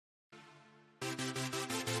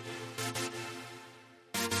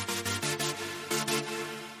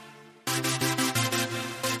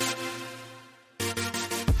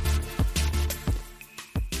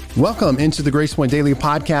Welcome into the Grace Point Daily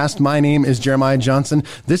Podcast. My name is Jeremiah Johnson.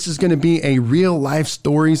 This is going to be a real life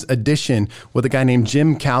stories edition with a guy named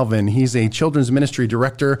Jim Calvin. He's a children's ministry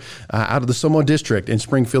director out of the Somo District in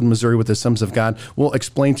Springfield, Missouri with the Sons of God. We'll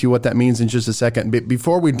explain to you what that means in just a second. But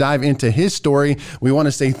before we dive into his story, we want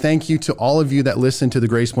to say thank you to all of you that listen to the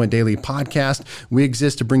Grace Point Daily Podcast. We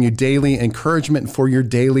exist to bring you daily encouragement for your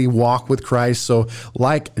daily walk with Christ. So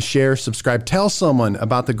like, share, subscribe, tell someone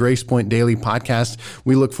about the Grace Point Daily Podcast.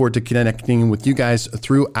 We look forward to connecting with you guys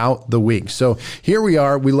throughout the week. So here we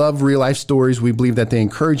are. We love real life stories. We believe that they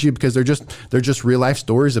encourage you because they're just real life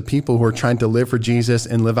stories of people who are trying to live for Jesus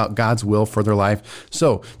and live out God's will for their life.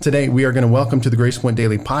 So today we are going to welcome to the Grace Point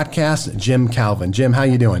Daily Podcast, Jim Calvin. Jim, how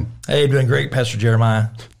you doing? Hey, doing great, Pastor Jeremiah.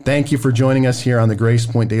 Thank you for joining us here on the Grace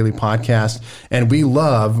Point Daily Podcast. And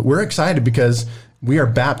we're excited because we are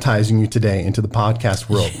baptizing you today into the podcast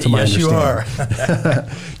world, to my understanding. Yes, you are.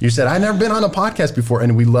 You said, I've never been on a podcast before,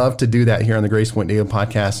 and we love to do that here on the Grace Point Daily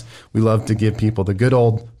Podcast. We love to give people the good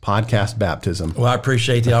old podcast baptism. Well, I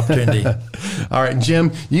appreciate the opportunity. All right,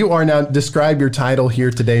 Jim, you are now, describe your title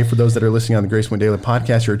here today for those that are listening on the Grace Point Daily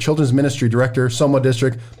Podcast. You're a children's ministry director, Somo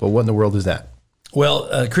District, but what in the world is that?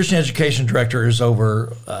 Well, Christian education director is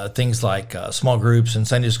over things like small groups and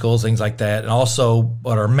Sunday schools, things like that. And also,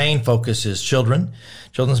 but our main focus is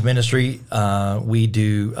children's ministry. We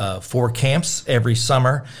do 4 camps every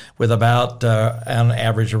summer with about, on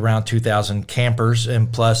average, around 2,000 campers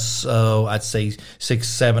and plus, I'd say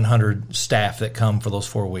 600-700 staff that come for those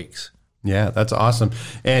 4 weeks. Yeah, that's awesome.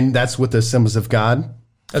 And that's with the Assemblies of God?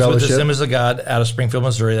 That's with the Assemblies of God out of Springfield,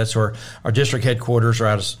 Missouri. That's where our district headquarters are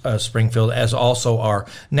out of Springfield, as also our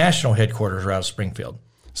national headquarters are out of Springfield.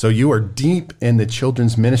 So you are deep in the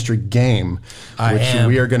children's ministry game, which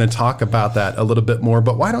we are going to talk about that a little bit more.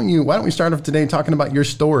 But why don't we start off today talking about your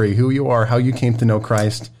story, who you are, how you came to know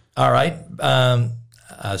Christ? All right. I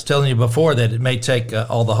was telling you before that it may take the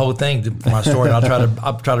whole thing for my story. I'll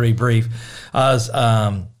try to be brief. I was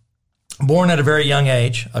born at a very young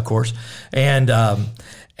age, of course, and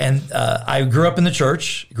I grew up in the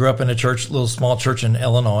church. Little small church in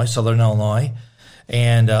Illinois, Southern Illinois.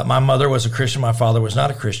 And my mother was a Christian. My father was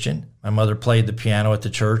not a Christian. My mother played the piano at the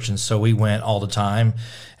church, and so we went all the time.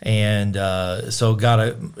 And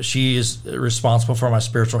she is responsible for my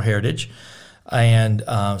spiritual heritage, and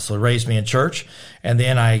so raised me in church. And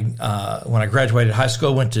then when I graduated high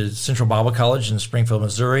school, went to Central Bible College in Springfield,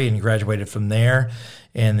 Missouri, and graduated from there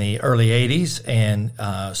in the early 80s, and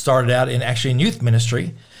started out in youth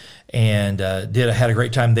ministry, and had a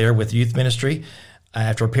great time there with youth ministry.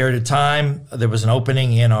 After a period of time, there was an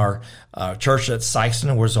opening in our church at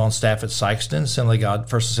Sikeston. Was on staff at Sikeston,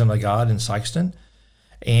 First Assembly of God in Sikeston.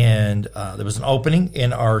 And there was an opening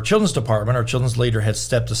in our children's department. Our children's leader had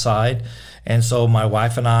stepped aside. And so my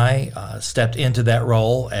wife and I stepped into that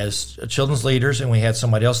role as children's leaders, and we had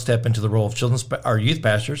somebody else step into the role of our youth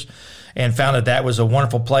pastors, and found that was a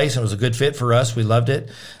wonderful place and it was a good fit for us. We loved it.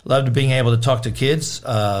 Loved being able to talk to kids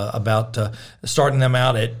about starting them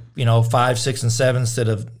out at 5, 6, and 7 instead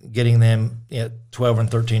of getting them at 12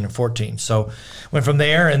 and 13 and 14. So went from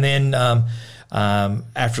there, and then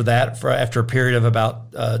after that, after a period of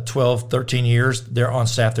about 12, 13 years, they're on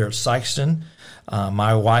staff there at Sikeston.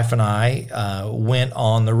 My wife and I went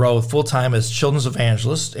on the road full-time as children's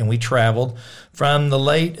evangelists, and we traveled from the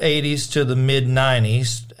late 80s to the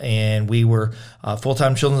mid-90s, and we were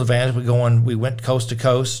full-time children's evangelists. We went coast to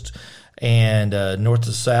coast and north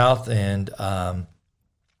to south, and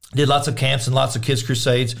did lots of camps and lots of kids'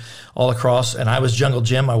 crusades all across. And I was Jungle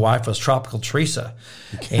Jim. My wife was Tropical Teresa.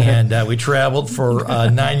 And we traveled for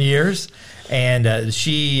 9 years. And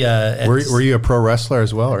she... were you a pro wrestler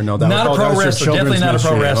as well? Or no? Not a pro wrestler. Definitely not a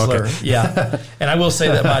pro wrestler. Okay. Yeah. And I will say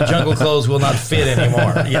that my jungle clothes will not fit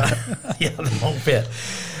anymore. Yeah, they won't fit.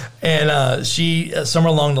 And she,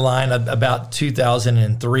 somewhere along the line, about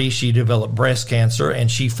 2003, she developed breast cancer,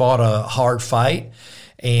 and she fought a hard fight.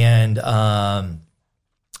 And...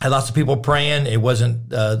 had lots of people praying. It wasn't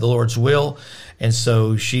the Lord's will. And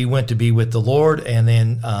so she went to be with the Lord. And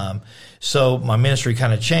then, so my ministry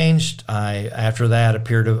kind of changed. After that, a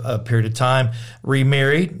period of time,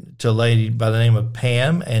 remarried to a lady by the name of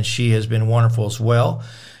Pam, and she has been wonderful as well.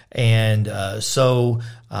 And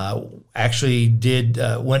actually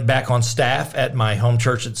went back on staff at my home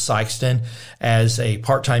church at Sikeston as a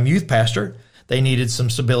part-time youth pastor. They needed some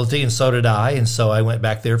stability, and so did I. And so I went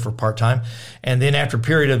back there for part-time. And then after a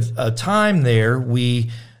period of time there, we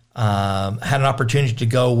had an opportunity to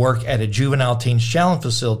go work at a juvenile teens challenge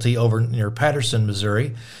facility over near Patterson,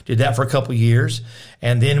 Missouri. Did that for a couple of years.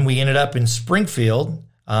 And then we ended up in Springfield.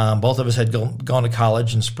 Both of us had gone to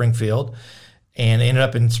college in Springfield. and ended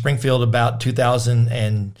up in Springfield about 2000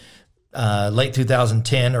 and late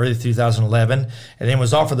 2010, early 2011, and then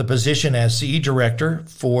was offered the position as CE director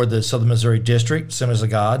for the Southern Missouri District, Assemblies of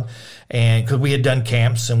God, and because we had done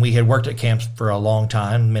camps and we had worked at camps for a long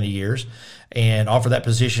time, many years, and offered that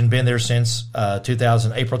position, been there since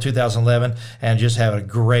April 2011, and just had a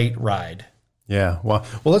great ride. Yeah. Well,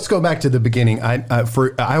 let's go back to the beginning. I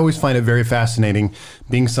always find it very fascinating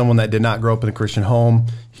being someone that did not grow up in a Christian home,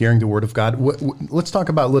 hearing the word of God. Let's talk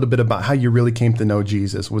about a little bit about how you really came to know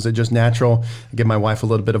Jesus. Was it just natural? I give my wife a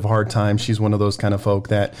little bit of a hard time. She's one of those kind of folk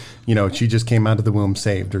that, she just came out of the womb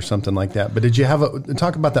saved or something like that. But did you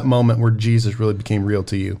talk about that moment where Jesus really became real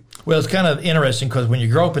to you? Well, it's kind of interesting because when you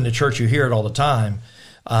grow up in the church, you hear it all the time.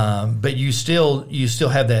 But you still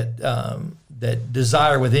have that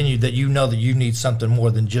desire within you that that you need something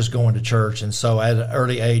more than just going to church. And so at an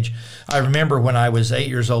early age, I remember when I was 8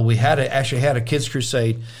 years old, we actually had a kids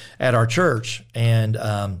crusade at our church. And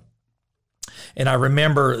I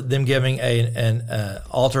remember them giving an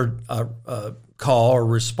altar call or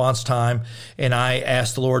response time. And I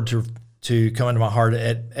asked the Lord to come into my heart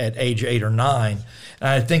at age 8 or 9. And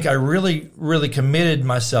I think I really, really committed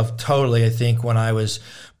myself totally, I think, when I was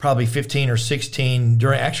probably 15 or 16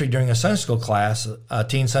 during a Sunday school class, a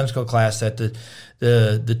teen Sunday school class that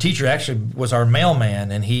the teacher actually was our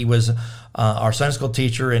mailman, and he was our Sunday school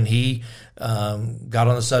teacher, and he got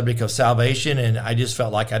on the subject of salvation, and I just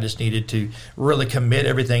felt like I just needed to really commit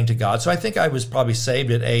everything to God. So I think I was probably saved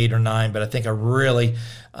at 8 or 9, but I think I really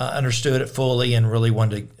understood it fully and really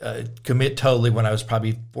wanted to commit totally when I was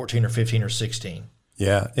probably 14 or 15 or 16.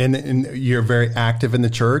 Yeah, and you're very active in the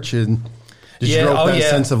church, and did you grow up that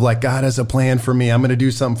sense of like, God has a plan for me, I'm going to do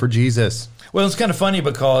something for Jesus? Well, it's kind of funny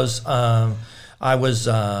because I was,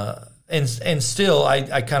 and still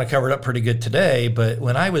I kind of covered up pretty good today, but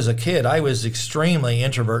when I was a kid, I was extremely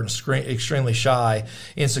introvert and extremely shy,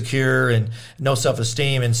 insecure, and no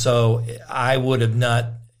self-esteem, and so I would have not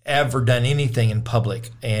ever done anything in public.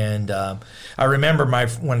 And I remember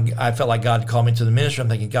when I felt like God called me to the ministry, I'm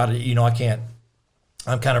thinking, God, I can't.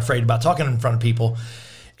 I'm kind of afraid about talking in front of people.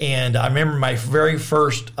 And I remember my very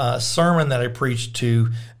first sermon that I preached to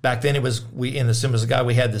back then. It was in the Assemblies of God,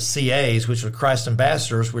 we had the CAs, which were Christ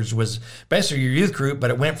Ambassadors, which was basically your youth group, but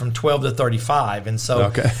it went from 12 to 35. And so,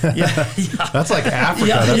 that's like Africa.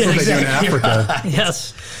 That's what they do in Africa. Right.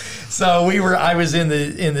 Yes. So I was in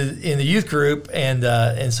the youth group,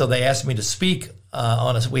 and so they asked me to speak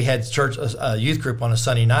we had church youth group on a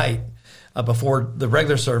Sunday night before the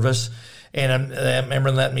regular service. And I remember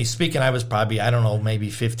letting me speak, and I was probably, maybe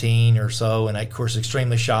 15 or so, and I, of course,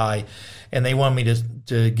 extremely shy. And they wanted me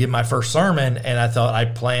to give my first sermon, and I thought I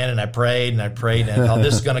planned, and I prayed, and I thought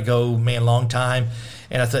this is going to go, a long time.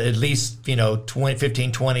 And I thought at least,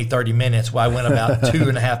 15, 20, 30 minutes. Well, I went about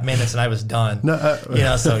 2.5 minutes, and I was done.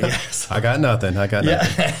 I got nothing.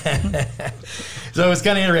 So it was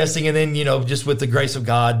kind of interesting. And then, just with the grace of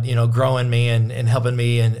God, growing me and helping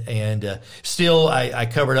me, and still I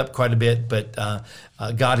covered up quite a bit, but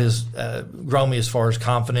God has grown me as far as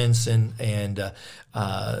confidence and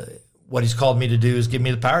what he's called me to do is give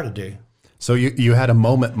me the power to do. So you had a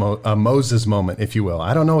moment, a Moses moment, if you will.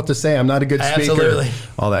 I don't know what to say. I'm not a good speaker. Absolutely.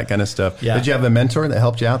 All that kind of stuff. Yeah. Did you have a mentor that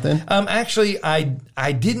helped you out then? Actually,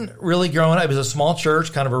 I didn't really grow up. It was a small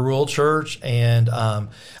church, kind of a rural church, and I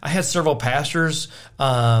had several pastors.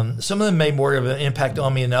 Some of them made more of an impact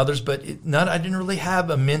on me than others, but I didn't really have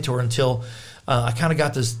a mentor until I kind of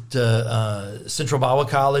got to Central Bible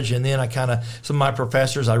College, and then some of my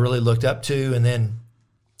professors I really looked up to, and then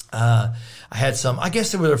I had some, I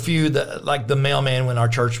guess there were a few that, like the mailman when our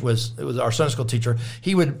church it was our Sunday school teacher,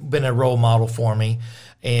 he would have been a role model for me.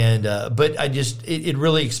 And, but I just, it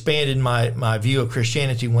really expanded my view of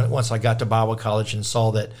Christianity once I got to Bible college and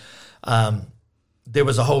saw that, there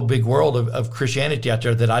was a whole big world of Christianity out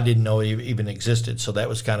there that I didn't know even existed. So that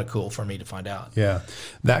was kind of cool for me to find out. Yeah.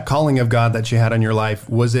 That calling of God that you had on your life,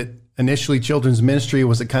 was it initially children's ministry?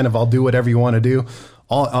 Was it kind of, I'll do whatever you want to do?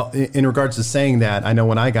 In regards to saying that, I know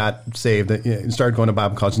when I got saved and started going to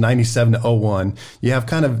Bible college, 97 to 01, you have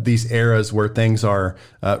kind of these eras where things are,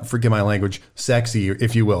 forgive my language, sexy,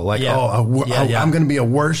 if you will. Like, I'm going to be a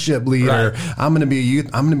worship leader. Right. I'm going to be a youth.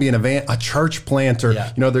 I'm going to be a church planter.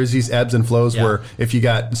 Yeah. There's these ebbs and flows where if you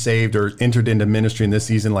got saved or entered into ministry in this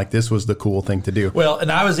season, like this was the cool thing to do. Well,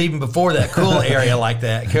 and I was even before that cool area like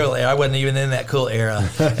that. I wasn't even in that cool era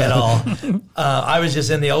at all. I was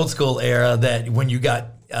just in the old school era that when you got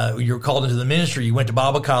you were called into the ministry. You went to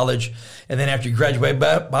Bible college, and then after you graduated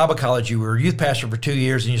Bible college, you were a youth pastor for 2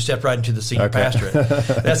 years, and you stepped right into the senior pastorate.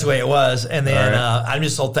 That's the way it was. And then I'm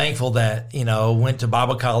just so thankful that went to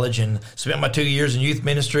Bible college and spent my 2 years in youth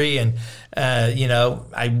ministry, and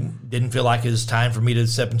I didn't feel like it was time for me to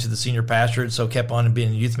step into the senior pastorate, so kept on being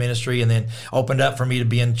in youth ministry, and then opened up for me to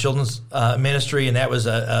be in children's ministry, and that was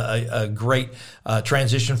a great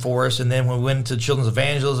transition for us. And then when we went into children's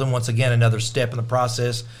evangelism, once again another step in the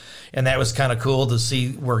process. And that was kind of cool to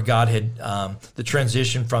see where God had the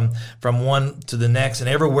transition from one to the next, and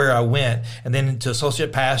everywhere I went, and then to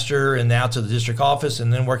associate pastor, and now to the district office,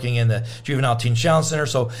 and then working in the Juvenile Teen Challenge Center.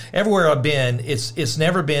 So everywhere I've been, it's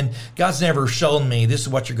never been, God's never shown me this is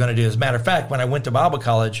what you're going to do. As a matter of fact, when I went to Bible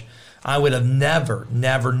college, I would have never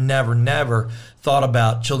thought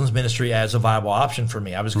about children's ministry as a viable option for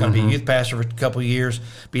me. I was going to be a youth pastor for a couple of years,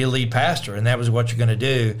 be a lead pastor, and that was what you're going to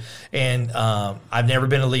do. And I've never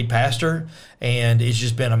been a lead pastor, and it's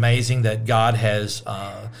just been amazing that God has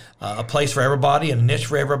a place for everybody and a niche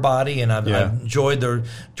for everybody. And I've enjoyed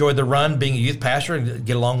the run being a youth pastor and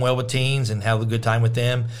get along well with teens and have a good time with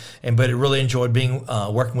them. But it really enjoyed being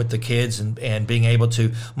working with the kids and being able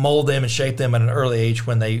to mold them and shape them at an early age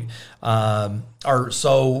when they are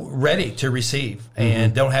so ready to receive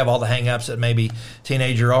and don't have all the hang-ups that maybe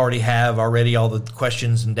teenager already have all the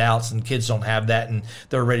questions and doubts, and kids don't have that, and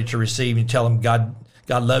they're ready to receive. You tell them God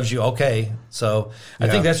loves you. Okay. So I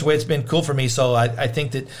think that's the way it's been cool for me. So I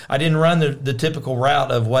think that I didn't run the typical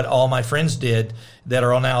route of what all my friends did that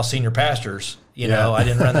are all now senior pastors. I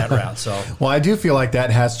didn't run that route. So, well, I do feel like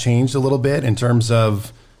that has changed a little bit in terms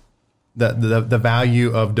of the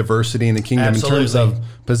value of diversity in the kingdom. Absolutely. In terms of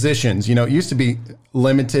positions. It used to be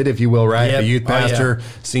limited, if you will, right? Yep. A youth pastor,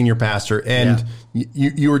 senior pastor, and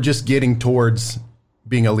you were just getting towards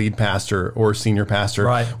being a lead pastor or senior pastor.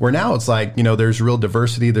 Right. Where now it's like, there's real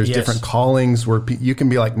diversity. There's different callings where you can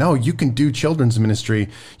be like, no, you can do children's ministry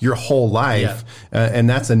your whole life. Yeah. And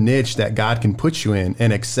that's a niche that God can put you in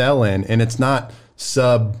and excel in. And it's not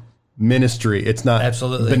sub ministry. It's not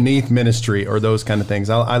beneath ministry or those kind of things.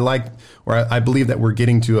 I believe that we're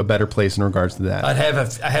getting to a better place in regards to that. I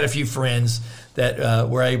had a few friends that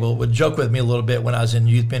would joke with me a little bit when I was in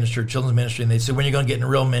youth ministry or children's ministry, and they said, when are you going to get in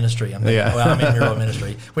real ministry? I'm thinking, well, I'm in real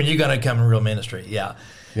ministry. When are you going to come in real ministry? Yeah.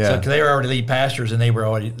 So cause they were already lead pastors, and they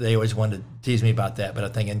always wanted to tease me about that. But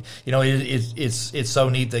I'm thinking, it's so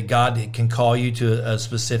neat that God can call you to a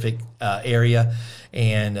specific area,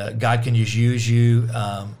 and God can just use you.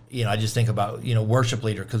 I just think about, worship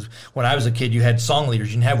leader, because when I was a kid, you had song leaders.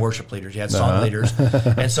 You didn't have worship leaders. You had song leaders.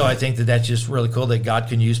 And so I think that that's just really cool that God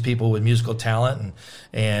can use people with musical talent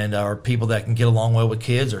and or people that can get along well with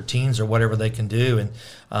kids or teens or whatever they can do,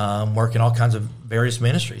 and work in all kinds of various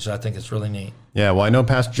ministries. So I think it's really neat. Yeah, well, I know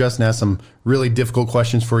Pastor Justin has some really difficult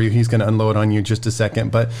questions for you. He's going to unload on you in just a second.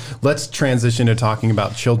 But let's transition to talking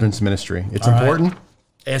about children's ministry. It's important. Right.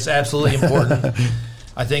 It's absolutely important.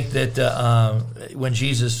 I think that when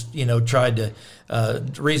Jesus, tried to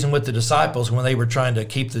reason with the disciples when they were trying to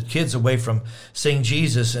keep the kids away from seeing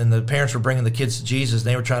Jesus, and the parents were bringing the kids to Jesus, and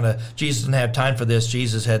they were Jesus didn't have time for this.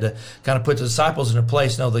 Jesus had to kind of put the disciples in a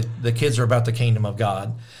place. No, the kids are about the kingdom of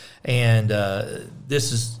God. And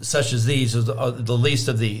this is such as these are the least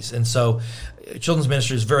of these. And so children's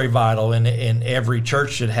ministry is very vital, and every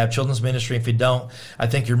church should have children's ministry. If you don't, I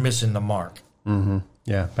think you're missing the mark. Mm-hmm.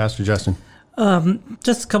 Yeah. Pastor Justin.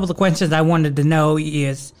 Just a couple of questions I wanted to know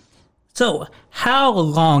is, so how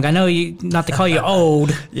long, I know you, not to call you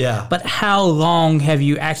old, but how long have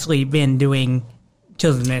you actually been doing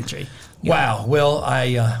children's ministry? Wow. Well,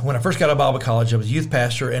 when I first got out of Bible college, I was a youth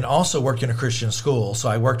pastor and also worked in a Christian school. So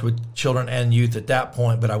I worked with children and youth at that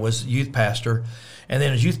point, but I was a youth pastor. And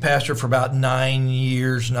then as youth pastor for about 9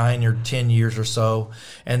 or 10 years or so.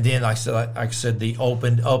 And then, like I said,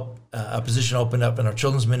 a position opened up in our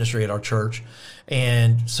children's ministry at our church.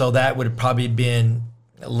 And so that would have probably been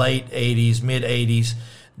late 80s, mid 80s,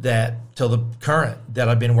 till the current that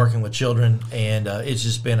I've been working with children. And it's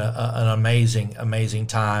just been an amazing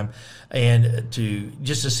time. And to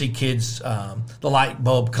see kids, the light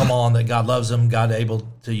bulb come on that God loves them, God able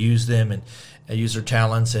to use them and use their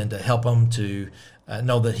talents, and to help them to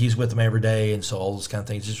know that He's with them every day, and so all those kind of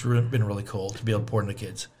things. It's been really cool to be able to pour into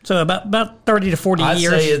kids. So about 30 to 40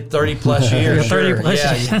 years? I'd say 30 plus years. 30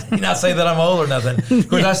 plus years. You not say that I'm old or nothing. Of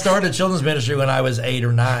course, I started children's ministry when I was 8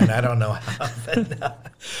 or 9. I don't know how. But,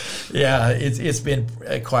 it's been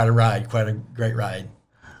quite a ride, quite a great ride.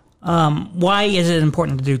 Why is it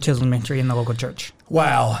important to do children's ministry in the local church?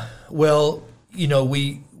 Wow. Well,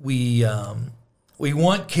 we we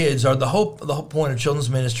want kids, or the whole point of children's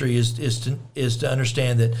ministry is to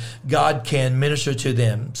understand that God can minister to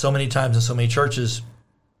them. So many times in so many churches,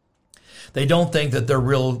 they don't think that they're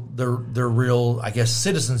real, I guess,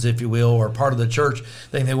 citizens, if you will, or part of the church.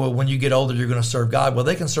 They think, well, when you get older, you're going to serve God. Well,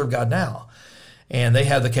 they can serve God now. And they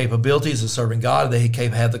have the capabilities of serving God. They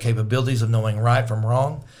have the capabilities of knowing right from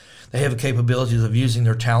wrong. They have the capabilities of using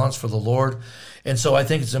their talents for the Lord. And so I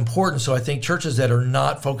think it's important. So I think churches that are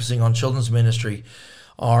not focusing on children's ministry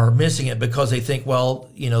are missing it because they think, well,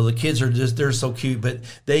 the kids they're so cute, but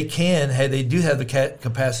they do have the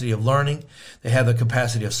capacity of learning. They have the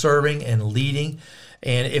capacity of serving and leading.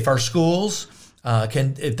 And if our schools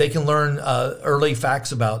if they can learn early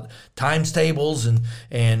facts about times tables and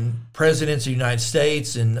presidents of the United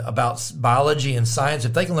States and about biology and science,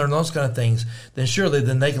 if they can learn those kind of things, then surely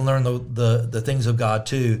they can learn the things of God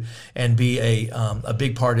too, and be a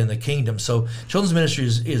big part in the kingdom. So children's ministry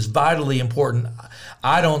is vitally important.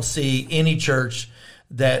 I don't see any church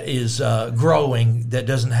that is growing that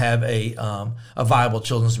doesn't have a viable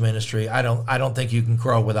children's ministry. I don't think you can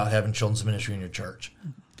grow without having children's ministry in your church.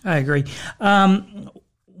 I agree.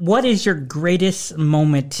 What is your greatest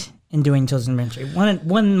moment in doing children's ministry?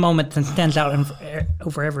 One moment that stands out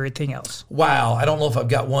over everything else. Wow, I don't know if I've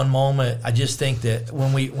got one moment. I just think that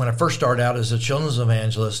when I first started out as a children's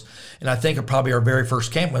evangelist, and I think probably our very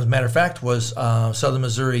first camp, as a matter of fact, was Southern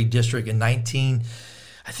Missouri District in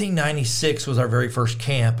 96 was our very first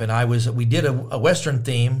camp, and we did a Western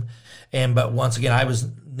theme, but once again I was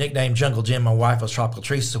nicknamed Jungle Jim. My wife was Tropical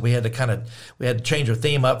Teresa, so we had to change our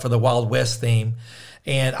theme up for the Wild West theme.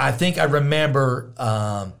 And I think I remember,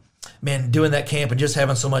 doing that camp and just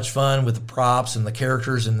having so much fun with the props and the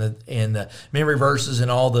characters and the memory verses and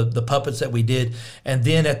all the puppets that we did. And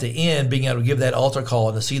then at the end, being able to give that altar call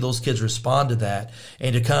and to see those kids respond to that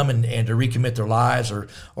and to come and to recommit their lives or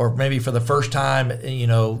maybe for the first time,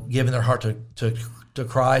 giving their heart to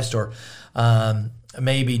Christ, or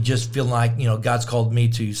maybe just feeling like, God's called me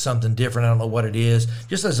to something different. I don't know what it is.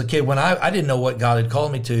 Just as a kid, when I didn't know what God had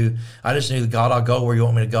called me to, I just knew that God, I'll go where you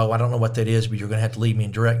want me to go. I don't know what that is, but you're going to have to lead me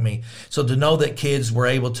and direct me. So to know that kids were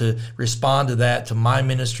able to respond to that, to my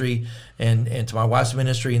ministry and to my wife's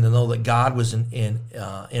ministry, and to know that God was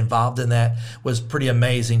involved in that was pretty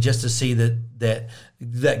amazing. Just to see that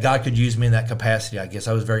God could use me in that capacity, I guess.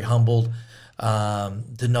 I was very humbled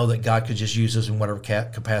to know that God could just use us in whatever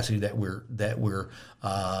capacity that we're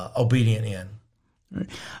obedient in.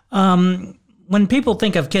 When people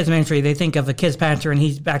think of kids ministry, they think of a kids pastor, and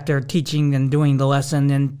he's back there teaching and doing the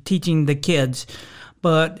lesson and teaching the kids.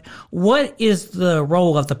 But what is the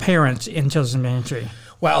role of the parents in children's ministry?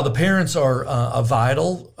 Wow, the parents are a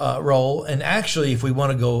vital role, and actually, if we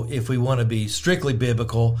want to be strictly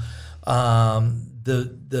biblical,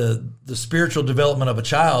 the spiritual development of a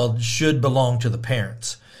child should belong to the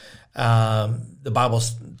parents. The Bible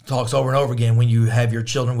talks over and over again when you have your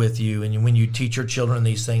children with you and when you teach your children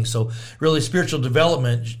these things. So really, spiritual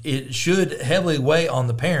development, it should heavily weigh on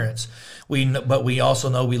the parents. But we also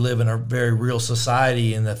know we live in a very real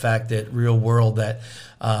society, in the fact that real world that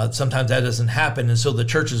sometimes that doesn't happen. And so the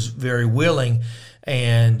church is very willing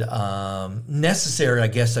and necessary, I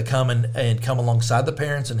guess, to come and come alongside the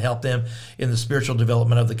parents and help them in the spiritual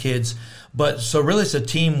development of the kids. But so really it's a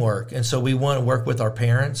teamwork. And so we want to work with our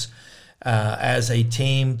parents as a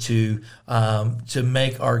team to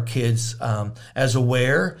make our kids as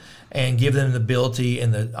aware and give them the ability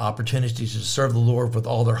and the opportunities to serve the Lord with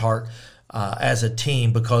all their heart as a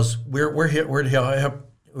team, because we're here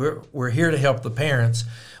to help the parents.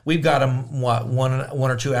 We've got them,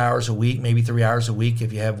 one or 2 hours a week, maybe 3 hours a week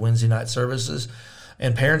if you have Wednesday night services,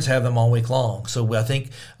 and parents have them all week long. So I think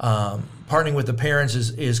partnering with the parents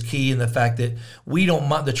is key in the fact that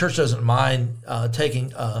the church doesn't mind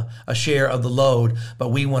taking a share of the load, but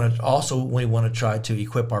we want to try to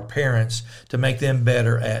equip our parents to make them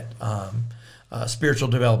better at spiritual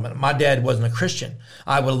development. My dad wasn't a Christian.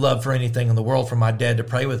 I would have loved for anything in the world for my dad to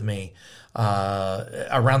pray with me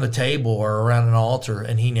around the table or around an altar,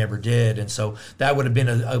 and he never did. And so that would have been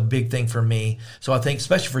a big thing for me. So I think,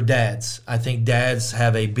 especially for dads, I think dads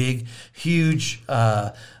have a big, huge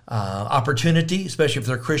opportunity, especially if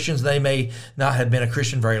they're Christians. They may not have been a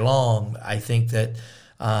Christian very long. I think that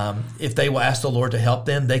if they will ask the Lord to help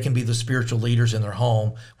them, they can be the spiritual leaders in their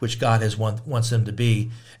home, which God wants them to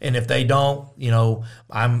be. And if they don't,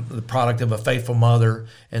 I'm the product of a faithful mother,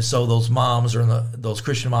 and so those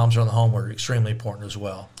Christian moms are in the home are extremely important as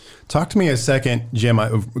well. Talk to me a second, Jim,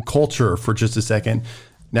 culture for just a second.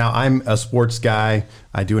 Now, I'm a sports guy.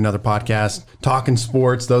 I do another podcast, talking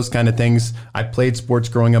sports, those kind of things. I played sports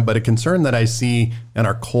growing up, but a concern that I see in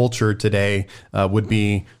our culture today would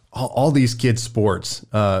be all these kids' sports,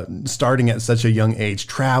 starting at such a young age,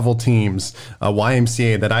 travel teams,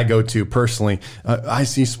 YMCA that I go to personally. I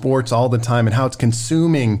see sports all the time and how it's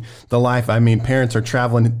consuming the life. I mean, parents are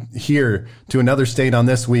traveling here to another state on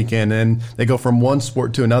this weekend, and they go from one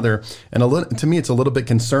sport to another. And to me, it's a little bit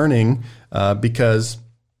concerning because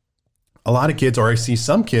a lot of kids, or I see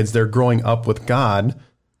some kids, they're growing up with God,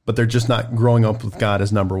 but they're just not growing up with God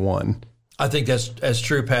as number one. I think that's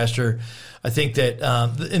true, Pastor. I think that,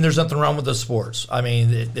 and there's nothing wrong with the sports. I mean,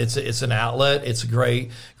 it's an outlet. It's a great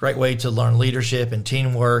way to learn leadership and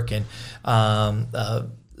teamwork and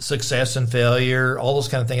success and failure, all those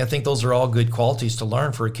kind of things. I think those are all good qualities to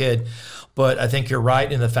learn for a kid. But I think you're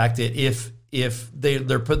right in the fact that if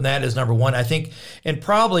they're putting that as number one, I think, and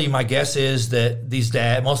probably my guess is that these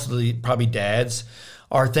most of the probably dads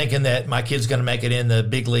are thinking that my kid's going to make it in the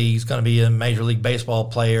big leagues, going to be a Major League Baseball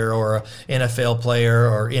player or an NFL player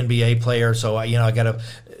or NBA player. So I got to,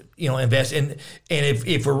 invest in. And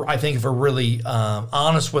if we're really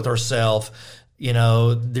honest with ourselves,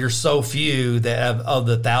 there's so few that of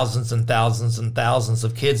the thousands and thousands and thousands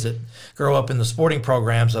of kids that grow up in the sporting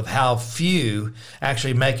programs, of how few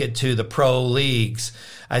actually make it to the pro leagues.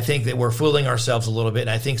 I think that we're fooling ourselves a little bit. And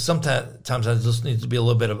I think sometimes I just need to be a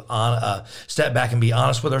little bit of step back and be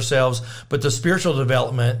honest with ourselves. But the spiritual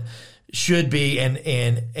development should be,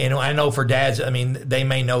 and I know for dads, I mean, they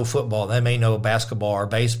may know football, they may know basketball or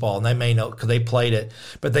baseball, and they may know because they played it,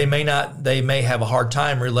 but they may have a hard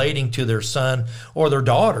time relating to their son or their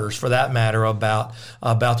daughters, for that matter, about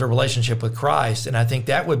their relationship with Christ. And I think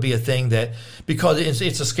that would be a thing that, because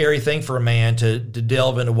it's a scary thing for a man to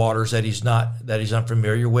delve into waters that he's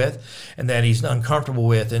unfamiliar with and that he's uncomfortable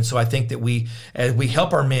with. And so I think that as we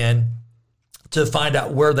help our men to find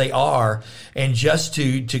out where they are, and just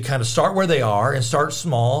to kind of start where they are and start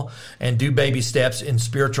small and do baby steps in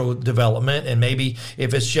spiritual development. And maybe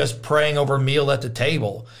if it's just praying over a meal at the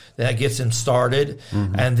table, that gets them started.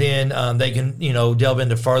 Mm-hmm. And then they can, delve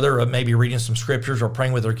into further, maybe reading some scriptures or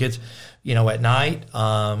praying with their kids, at night,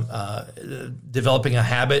 developing a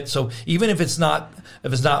habit. So even if it's not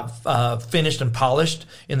finished and polished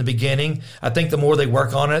in the beginning, I think the more they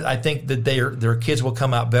work on it, I think that their kids will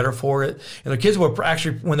come out better for it. And their kids will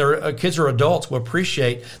actually, when their kids are adults, will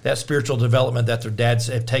appreciate that spiritual development that their dads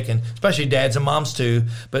have taken, especially dads and moms too.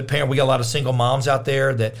 But we got a lot of single moms out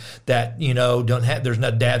there that don't have, there's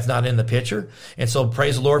no dad's not in the picture. And so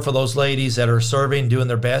praise the Lord for those ladies that are serving, doing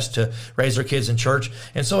their best to raise their kids in church.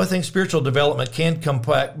 And so I think spiritual development can come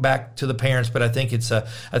back to the parents, but I think it's a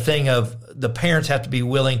thing of the parents have to be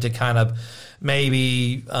willing to kind of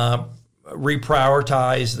maybe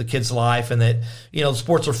reprioritize the kid's life, and that,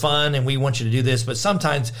 sports are fun and we want you to do this, but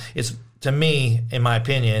sometimes it's, to me, in my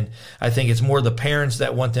opinion, I think it's more the parents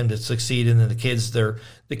that want them to succeed, and then the kids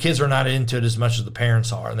are not into it as much as the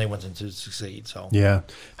parents are, and they want them to succeed. So yeah,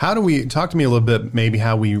 how do we talk to me a little bit? Maybe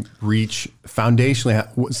how we reach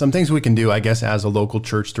foundationally, some things we can do, I guess, as a local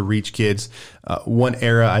church to reach kids. One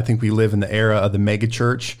era, I think we live in the era of the mega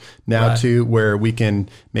church now, right, too, where we can,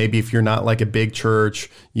 maybe if you're not like a big church,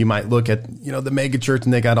 you might look at the mega church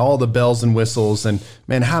and they got all the bells and whistles, and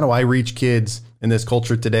man, how do I reach kids in this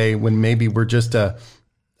culture today when maybe we're just a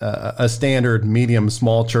standard medium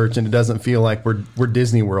small church, and it doesn't feel like we're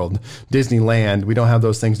Disney World, Disneyland. We don't have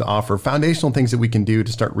those things to offer. Foundational things that we can do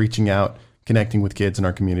to start reaching out, connecting with kids in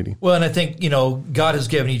our community. Well, and I think, God has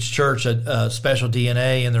given each church a special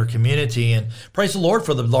DNA in their community, and praise the Lord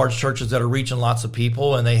for the large churches that are reaching lots of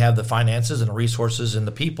people, and they have the finances and the resources and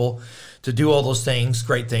the people to do all those things,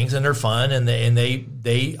 great things, and they're fun, and they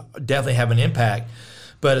definitely have an impact.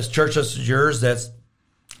 But as church such as yours, that's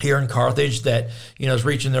here in Carthage, that is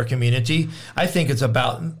reaching their community, I think it's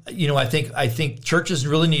about I think churches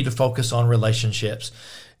really need to focus on relationships.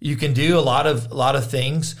 You can do a lot of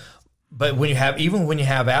things, but when you have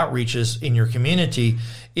outreaches in your community,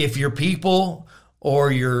 if your people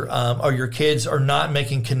or your kids are not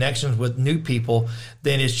making connections with new people,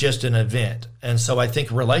 then it's just an event. And so I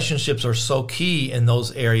think relationships are so key in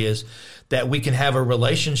those areas, that we can have a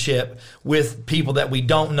relationship with people that we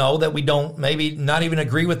don't know, that we don't maybe not even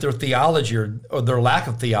agree with their theology or their lack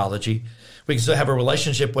of theology. We can still have a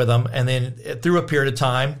relationship with them, and then through a period of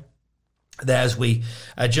time, that as we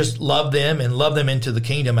just love them and love them into the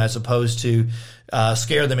kingdom, as opposed to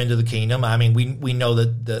scare them into the kingdom. I mean, we know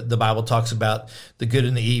that the Bible talks about the good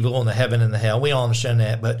and the evil and the heaven and the hell. We all understand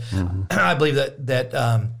that, but I believe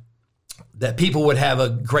that that people would have a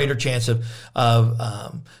greater chance of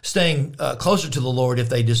staying closer to the Lord if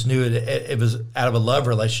they just knew it was out of a love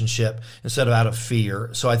relationship instead of out of fear.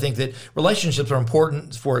 So I think that relationships are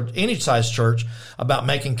important for any size church about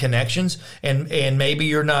making connections. And maybe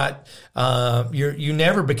you're not, you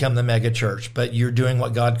never become the mega church, but you're doing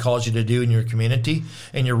what God calls you to do in your community,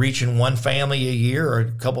 and you're reaching one family a year or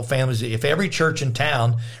a couple families. If every church in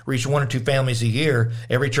town reached 1 or 2 families a year,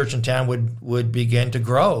 every church in town would begin to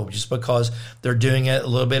grow, just because they're doing it a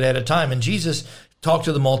little bit at a time. And Jesus talked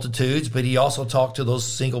to the multitudes, but he also talked to those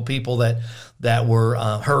single people that were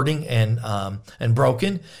hurting and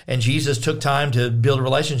broken. And Jesus took time to build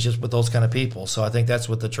relationships with those kind of people. So I think that's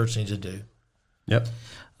what the church needs to do. Yep.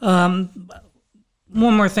 One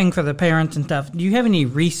more thing for the parents and stuff. Do you have any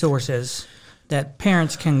resources that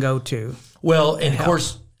parents can go to? Well, and of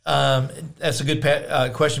course, that's a good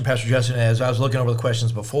question, Pastor Justin. As I was looking over the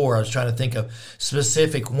questions before, I was trying to think of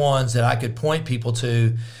specific ones that I could point people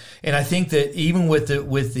to, and I think that even with the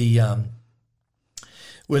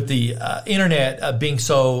internet being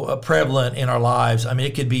so prevalent in our lives, I mean,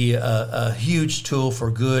 it could be a huge tool for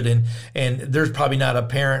good. And there's probably not a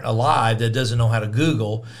parent alive that doesn't know how to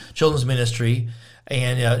Google children's ministry.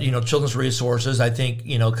 And, children's resources. I think,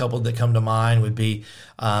 a couple that come to mind would be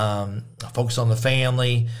Focus on the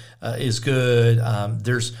Family is good.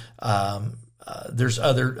 There's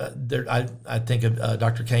other, I think of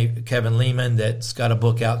Dr. Kevin Lehman that's got a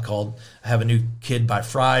book out called Have a New Kid by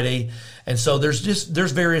Friday. And so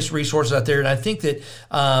there's various resources out there. And I think that,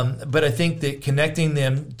 but I think that connecting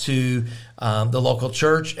them to the local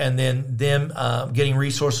church, and then them getting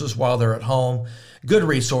resources while they're at home, good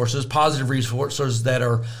resources, positive resources that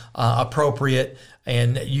are appropriate.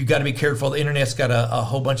 And you got to be careful. The internet's got a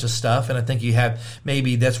whole bunch of stuff, and I think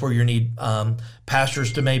maybe that's where you need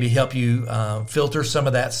pastors to maybe help you filter some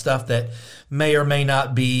of that stuff that may or may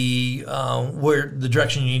not be where the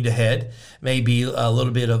direction you need to head. Maybe a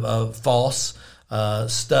little bit of false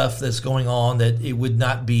stuff that's going on, that it would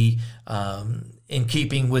not be in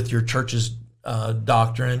keeping with your church's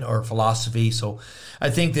doctrine or philosophy. So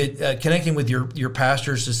I think that connecting with your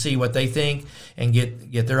pastors to see what they think and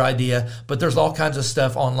get their idea. But there's all kinds of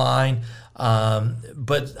stuff online.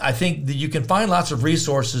 But I think that you can find lots of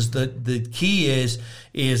resources. The key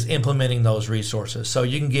is implementing those resources. So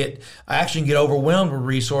you can get overwhelmed with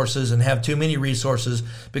resources and have too many resources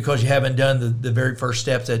because you haven't done the very first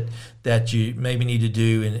steps that you maybe need to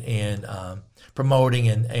do in promoting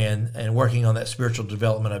and working on that spiritual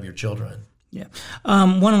development of your children. Yeah.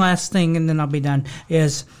 One last thing, and then I'll be done,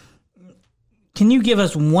 is can you give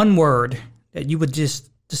us one word that you would just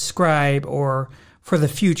describe, or for the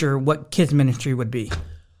future, what kids ministry would be?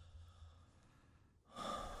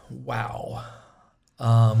 Wow.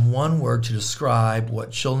 One word to describe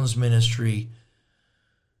what children's ministry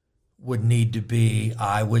would need to be,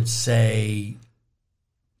 I would say,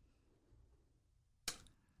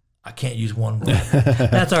 I can't use one word.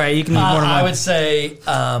 That's all right. You can use more than one. I would say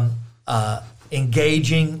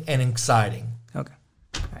engaging and exciting. Okay.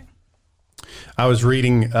 All right. I was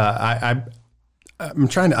reading. I was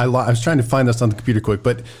trying to find this on the computer quick,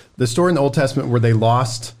 but the story in the Old Testament where they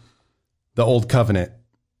lost the Old Covenant,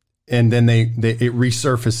 and then it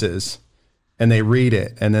resurfaces, and they read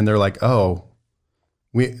it, and then they're like, oh.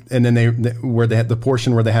 And then where they had the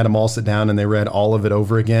portion where they had them all sit down and they read all of it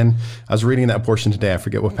over again. I was reading that portion today. I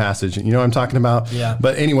forget what passage. You know what I'm talking about? Yeah.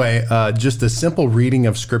 But anyway, just the simple reading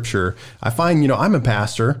of Scripture. I find, I'm a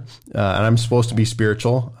pastor, and I'm supposed to be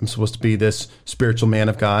spiritual. I'm supposed to be this spiritual man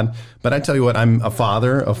of God. But I tell you what, I'm a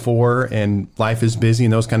father of 4, and life is busy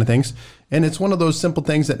and those kind of things. And it's one of those simple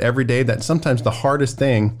things that every day, that sometimes the hardest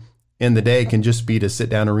thing in the day can just be to sit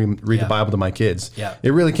down and read the Bible to my kids. Yeah.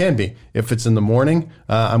 It really can be. If it's in the morning,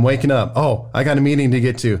 I'm waking up. Oh, I got a meeting to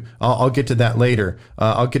get to. I'll get to that later.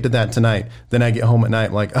 I'll get to that tonight. Then I get home at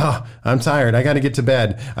night like, oh, I'm tired. I got to get to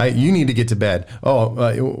bed. You need to get to bed. Oh,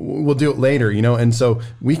 we'll do it later, And so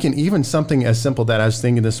we can, even something as simple that I was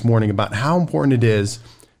thinking this morning about how important it is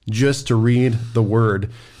just to read the Word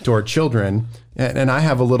to our children. And I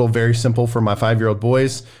have a little very simple for my 5-year-old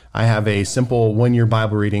boys. I have a simple 1-year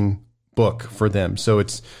Bible reading book for them. So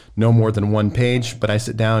it's no more than 1 page, but I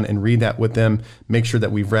sit down and read that with them, make sure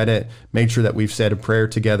that we've read it, make sure that we've said a prayer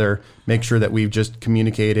together, make sure that we've just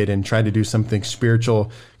communicated and tried to do something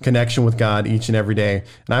spiritual connection with God each and every day.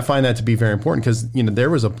 And I find that to be very important because, there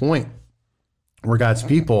was a point where God's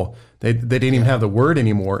people, they didn't even have the Word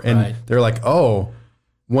anymore. And they're like, oh,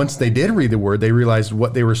 once they did read the word, they realized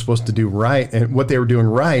what they were supposed to do right and what they were doing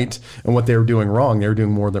right and what they were doing wrong. They were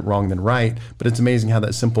doing more wrong than right. But it's amazing how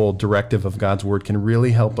that simple directive of God's word can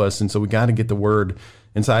really help us. And so we got to get the word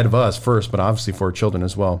inside of us first, but obviously for our children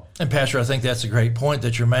as well. And Pastor, I think that's a great point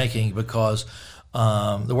that you're making, because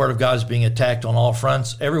the word of God is being attacked on all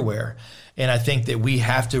fronts everywhere. And I think that we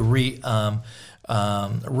have to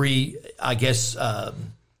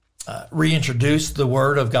reintroduce the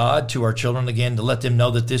word of God to our children again, to let them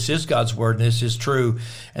know that this is God's word and this is true,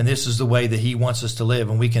 and this is the way that he wants us to live.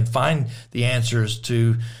 And we can find the answers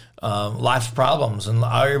to life's problems and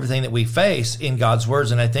everything that we face in God's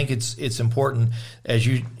words. And I think it's important, as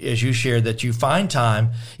you shared, that you find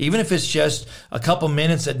time, even if it's just a couple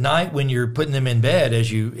minutes at night when you're putting them in bed,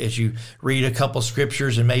 as you read a couple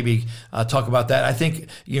scriptures and maybe talk about that. I think,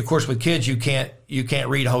 of course, with kids, you can't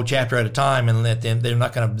read a whole chapter at a time and let them, they're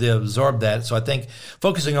not going to absorb that. So I think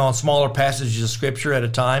focusing on smaller passages of scripture at a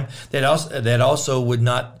time, that also would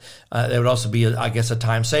be, I guess, a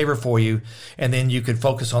time saver for you. And then you could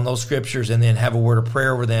focus on those scriptures and then have a word of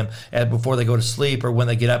prayer over them before they go to sleep or when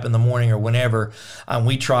they get up in the morning or whenever.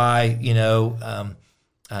 We try,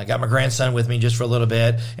 I got my grandson with me just for a little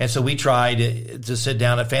bit. And so we try to sit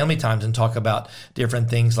down at family times and talk about different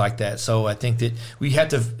things like that. So I think that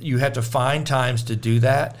you have to find times to do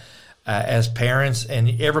that as parents,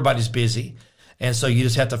 and everybody's busy. And so you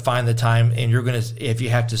just have to find the time, and if you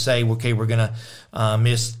have to say, okay, we're going to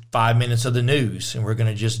miss 5 minutes of the news, and we're going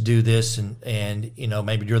to just do this, and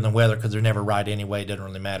maybe during the weather, because they're never right anyway. It doesn't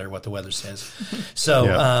really matter what the weather says.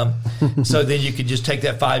 So, so then you could just take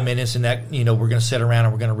that 5 minutes, and that, we're going to sit around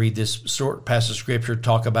and we're going to read this short passage of scripture,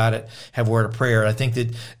 talk about it, have a word of prayer. I think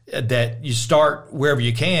that you start wherever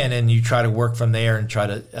you can, and you try to work from there and try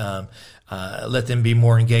to, let them be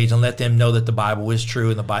more engaged and let them know that the Bible is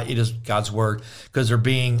true and it is God's word, because they're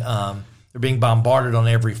being bombarded on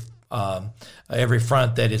every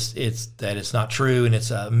front that it's not true and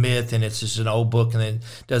it's a myth and it's just an old book and it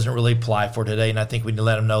doesn't really apply for today. And I think we need to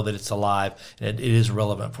let them know that it's alive and it is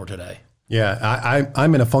relevant for today. Yeah,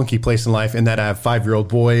 I'm in a funky place in life in that I have 5-year-old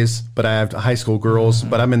boys, but I have high school girls.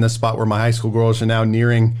 Mm-hmm. But I'm in the spot where my high school girls are now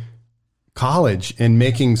nearing college and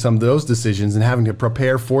making some of those decisions and having to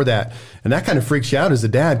prepare for that. And that kind of freaks you out as a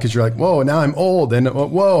dad, because you're like, whoa, now I'm old, and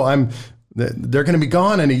whoa, they're going to be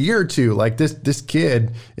gone in a year or two. Like this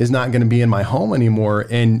kid is not going to be in my home anymore.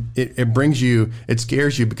 And it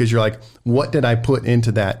scares you, because you're like, what did I put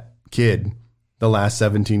into that kid the last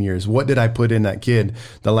 17 years? What did I put in that kid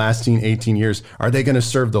the last 18 years? Are they going to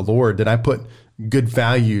serve the Lord? Did I put good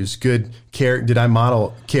values, did I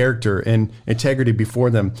model character and integrity before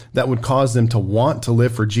them that would cause them to want to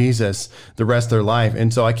live for Jesus the rest of their life?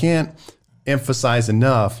 And so I can't emphasize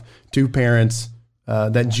enough to parents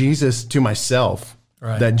that Jesus, to myself,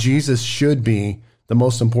 right, that Jesus should be the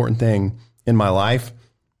most important thing in my life,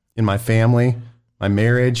 in my family, my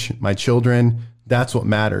marriage, my children. That's what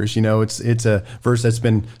matters. It's a verse that's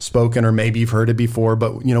been spoken, or maybe you've heard it before,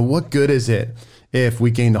 but what good is it if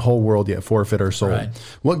we gain the whole world yet forfeit our soul?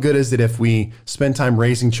 Right. What good is it if we spend time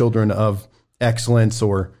raising children of excellence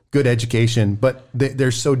or good education, but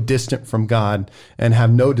they're so distant from God and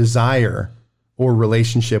have no desire or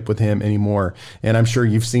relationship with him anymore? And I'm sure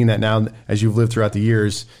you've seen that now as you've lived throughout the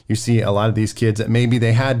years. You see a lot of these kids that maybe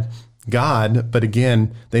they had God, but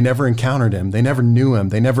again, they never encountered him. They never knew him.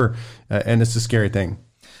 They never, and it's a scary thing.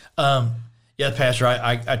 Yeah, Pastor,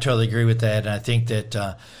 I totally agree with that. And I think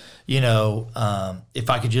that, if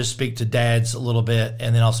I could just speak to dads a little bit,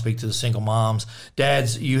 and then I'll speak to the single moms.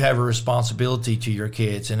 Dads, you have a responsibility to your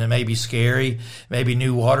kids, and it may be scary, maybe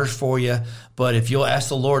new waters for you, but if you'll ask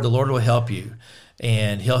the Lord will help you.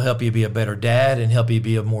 And he'll help you be a better dad and help you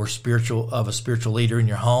be a more spiritual leader in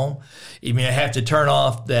your home. You may have to turn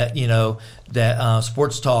off that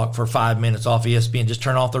sports talk for 5 minutes off ESPN. Just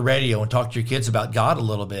turn off the radio and talk to your kids about God a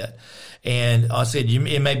little bit. And I said,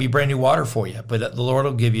 it may be brand new water for you, but the Lord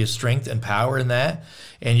will give you strength and power in that.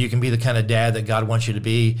 And you can be the kind of dad that God wants you to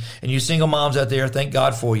be. And you single moms out there, thank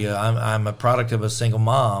God for you. I'm a product of a single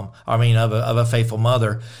mom. Of a faithful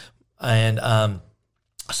mother. And,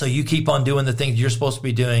 so you keep on doing the things you're supposed to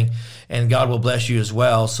be doing, and God will bless you as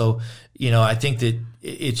well. So, I think that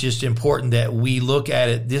it's just important that we look at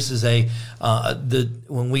it. This is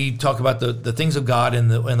when we talk about the things of God and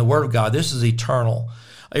the Word of God, this is eternal.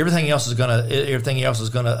 Everything else is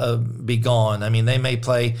gonna be gone. I mean, they may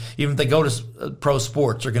play, even if they go to pro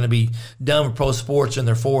sports, they're going to be done with pro sports in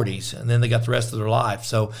their 40s, and then they got the rest of their life.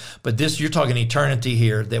 So, but you're talking eternity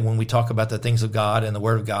here. That when we talk about the things of God and the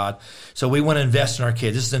Word of God, so we want to invest in our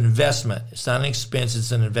kids. This is an investment. It's not an expense.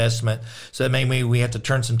 It's an investment. So that may mean we have to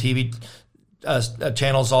turn some TV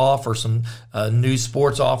channels off or some news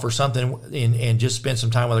sports off or something, and just spend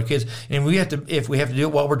some time with our kids. And if we have to do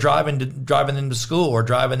it while we're driving them to school or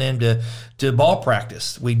driving them to ball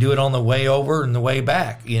practice, we do it on the way over and the way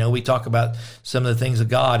back. We talk about some of the things of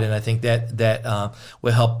God, and I think that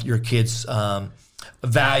will help your kids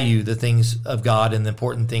value the things of God and the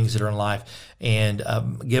important things that are in life, and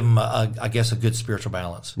give them, I guess, a good spiritual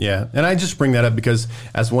balance. Yeah, and I just bring that up because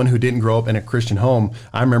as one who didn't grow up in a Christian home,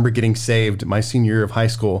 I remember getting saved my senior year of high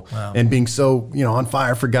school. Wow. And being so, on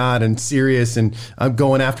fire for God and serious and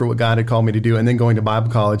going after what God had called me to do, and then going to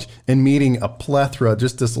Bible college and meeting a plethora,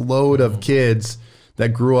 just this load of kids that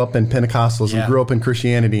grew up in Pentecostals and grew up in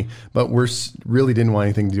Christianity, but really didn't want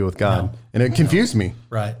anything to do with God. No. And it confused me.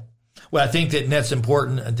 Right. Well, I think that's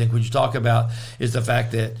important. I think what you talk about is the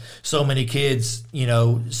fact that so many kids,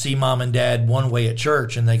 see mom and dad one way at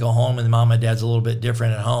church, and they go home and mom and dad's a little bit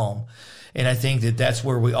different at home. And I think that's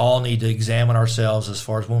where we all need to examine ourselves as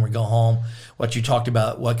far as when we go home. What you talked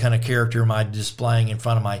about, what kind of character am I displaying in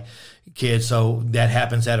front of my kids? So that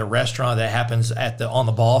happens at a restaurant, that happens on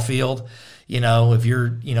the ball field. If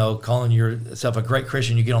you're, calling yourself a great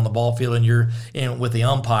Christian, you get on the ball field and you're in with the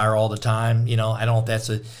umpire all the time. I don't know if that's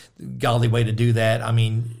a godly way to do that. I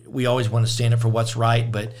mean, we always want to stand up for what's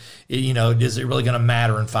right, but is it really going to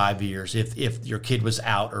matter in 5 years if your kid was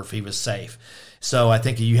out or if he was safe? So I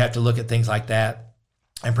think you have to look at things like that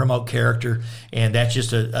and promote character, and that's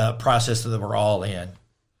just a process that we're all in.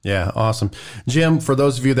 Yeah, awesome. Jim, for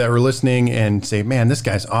those of you that were listening and say, man, this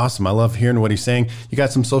guy's awesome, I love hearing what he's saying, you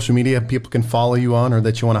got some social media people can follow you on or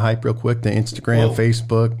that you want to hype real quick, the Instagram,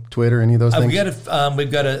 Facebook, Twitter, any of those things?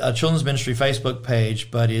 We've got a children's ministry Facebook page,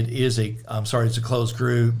 but it is it's a closed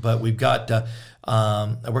group, but we've got,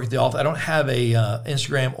 I work at the office. I don't have a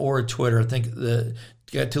Instagram or a Twitter. I think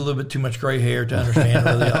got a little bit too much gray hair to understand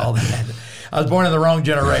really all that. I was born in the wrong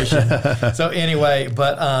generation. So anyway,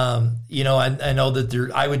 but I know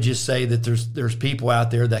that I would just say that there's people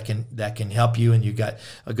out there that can help you, and you've got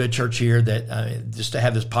a good church here that just to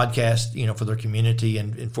have this podcast, for their community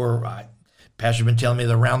and for Pastor's been telling me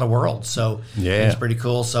they're around the world. So yeah, it's pretty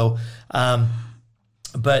cool. So,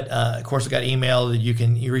 but of course I got email that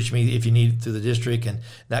you reach me if you need through the district and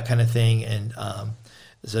that kind of thing. And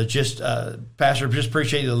so just Pastor, just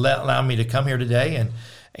appreciate you allowing me to come here today,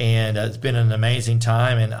 and it's been an amazing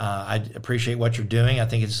time, and I appreciate what you're doing. I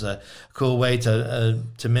think it's a cool way to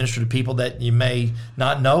minister to people that you may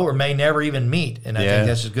not know or may never even meet, and I think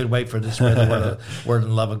that's a good way for to spread the word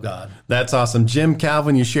and love of God. That's awesome. Jim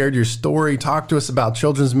Calvin, you shared your story. Talk to us about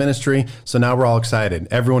children's ministry. So now we're all excited.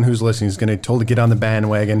 Everyone who's listening is going to totally get on the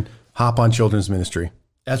bandwagon, hop on children's ministry.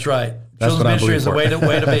 That's right. That's children's ministry is the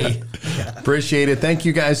way to be. Appreciate it. Thank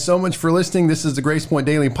you guys so much for listening. This is the Grace Point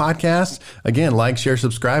Daily Podcast. Again, like, share,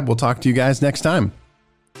 subscribe. We'll talk to you guys next time.